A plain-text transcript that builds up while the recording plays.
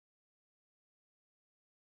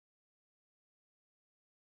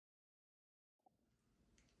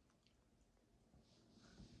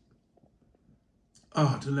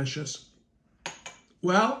Oh, delicious.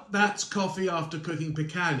 Well, that's coffee after cooking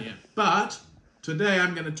picanha, but today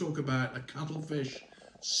I'm going to talk about a cuttlefish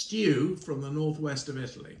stew from the northwest of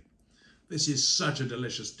Italy. This is such a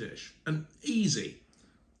delicious dish and easy.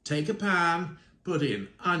 Take a pan, put in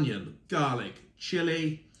onion, garlic,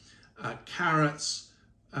 chili, carrots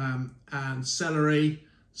and celery,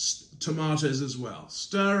 tomatoes as well.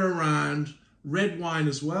 Stir around, red wine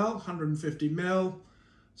as well, 150 ml.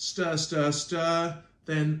 Stir, stir, stir.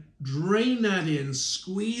 Then drain that in,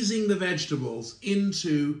 squeezing the vegetables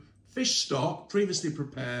into fish stock previously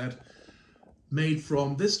prepared, made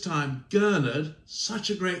from, this time, gurnard. Such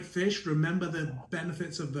a great fish. Remember the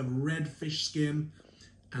benefits of the red fish skin,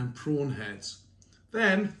 and prawn heads.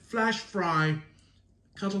 Then flash fry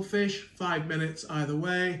cuttlefish, 5 minutes either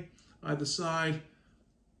way, either side,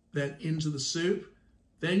 then into the soup.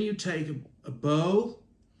 Then you take a bowl.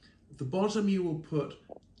 At the bottom you will put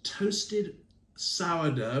toasted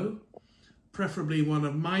sourdough, preferably one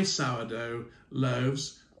of my sourdough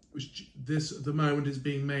loaves, which this at the moment is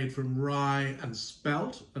being made from rye and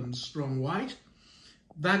spelt and strong white.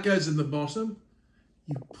 That goes in the bottom.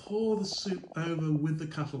 You pour the soup over with the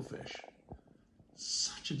cuttlefish.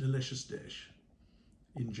 Such a delicious dish.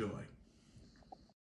 Enjoy.